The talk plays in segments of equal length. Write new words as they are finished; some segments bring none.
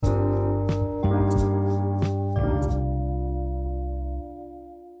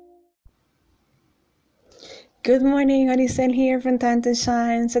Good morning, Odisel here from Time to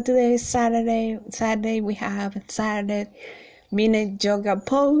Shine. So today is Saturday. We have Saturday minute yoga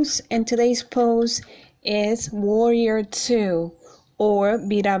pose, and today's pose is Warrior 2 or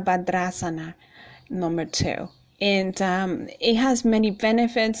Virabhadrasana number 2. And it has many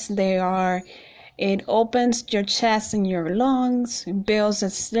benefits. It opens your chest and your lungs, builds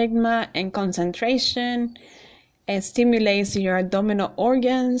a stigma and concentration, it stimulates your abdominal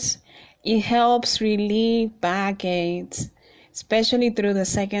organs. It helps relieve backache, especially through the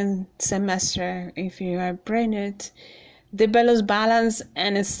second semester if you are pregnant. Develops balance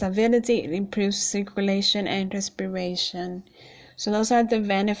and stability. It improves circulation and respiration. So those are the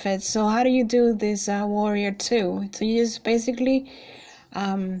benefits. So how do you do this Warrior 2? So you just basically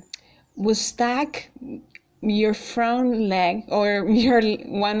will stack your front leg or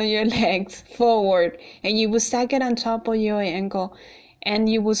one of your legs forward, and you will stack it on top of your ankle, and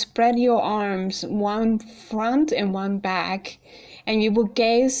you will spread your arms, one front and one back, and you will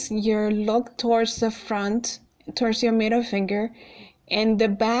look towards the front, towards your middle finger, and the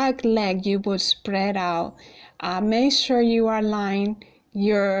back leg you will spread out. Make sure you align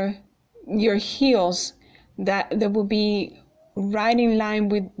your heels that will be right in line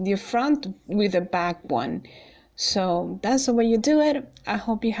with your front with the back one. So that's the way you do it. I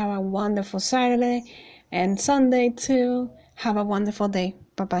hope you have a wonderful Saturday and Sunday too. Have a wonderful day.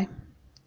 Bye-bye.